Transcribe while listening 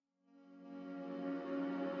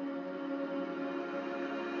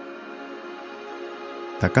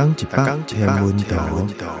逐工一百天文图，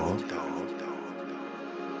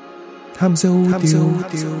探索宇宙。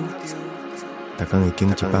逐工会经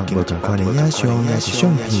一百无同款的影像也是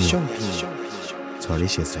相片，带你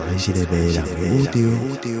熟悉认识的迷人的宇宙。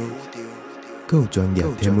还有专业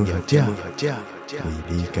天文学者为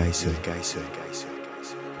你解说。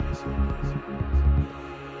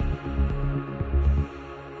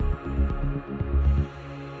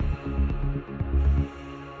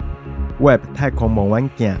Webb 太空望远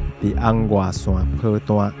镜伫红外线波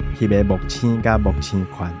段翕的目星甲目星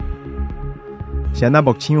群。啥那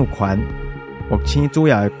目星有群？目星主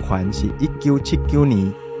要的群是1979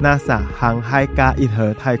年 NASA 航海家1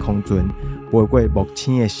号太空船飞过目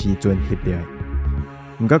星的时阵翕到的。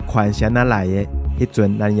不过群啥那来的，迄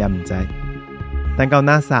阵咱也唔知。等到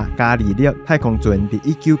NASA 伽利略太空船伫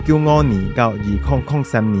1995年到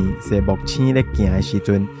2003年踅目星咧行的时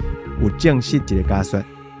阵，有证实一个假说。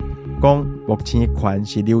讲目星群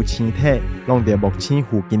是流星体弄到目星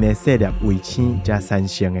附近的细粒卫星才产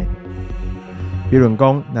生的。比如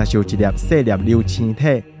讲，若是有一粒细粒流星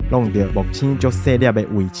体弄到目星足细粒的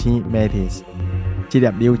卫星 Metis， 这粒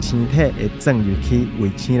流星体会钻入去卫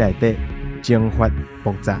星内底，蒸发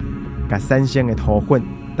爆炸，甲产生的土粉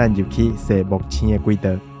弹入去踅目星的轨道。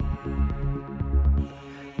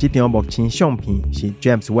这张目星相片是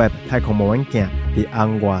James Webb 太空望远镜伫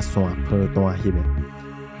红外线波段翕的。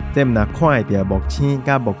这毋但看会到目星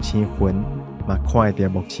甲目星群，嘛看会到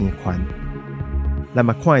目星群。咱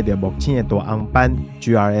嘛看会到目星的大红斑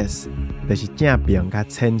GRS， 就是正平甲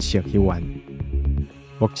浅色迄圆。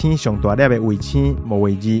目星上大粒的卫星木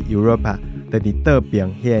卫二 Europa， 就伫倒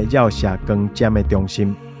边迄个绕射光尖的中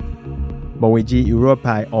心。木卫二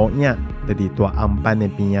Europa 的乌影就伫大红斑的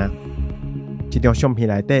边仔。这张相片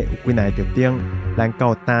内底有几项特征，咱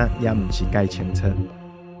到今也毋是介清楚。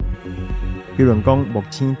比如讲，目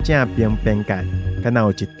星正边边界，敢若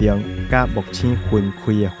有一张甲目星分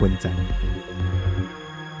开的分层。